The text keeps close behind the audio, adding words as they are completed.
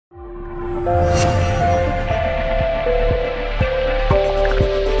Yes,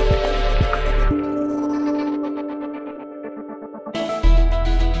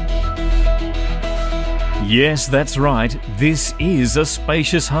 that's right. This is a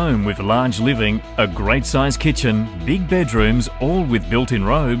spacious home with large living, a great size kitchen, big bedrooms, all with built-in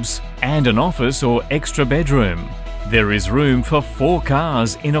robes, and an office or extra bedroom. There is room for 4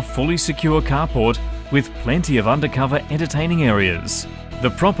 cars in a fully secure carport with plenty of undercover entertaining areas. The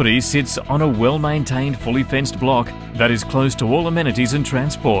property sits on a well-maintained, fully fenced block that is close to all amenities and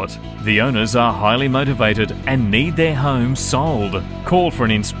transport. The owners are highly motivated and need their home sold. Call for an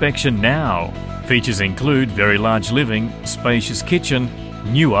inspection now. Features include very large living, spacious kitchen,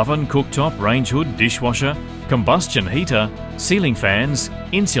 new oven, cooktop, Rangehood, dishwasher, combustion heater, ceiling fans,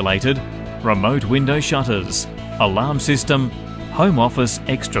 insulated, remote window shutters, alarm system, home office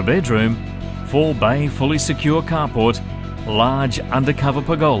extra bedroom, 4-bay fully secure carport, large undercover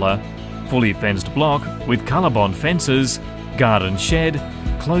pergola, fully fenced block with colour bond fences, garden shed,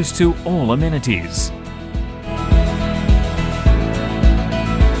 close to all amenities.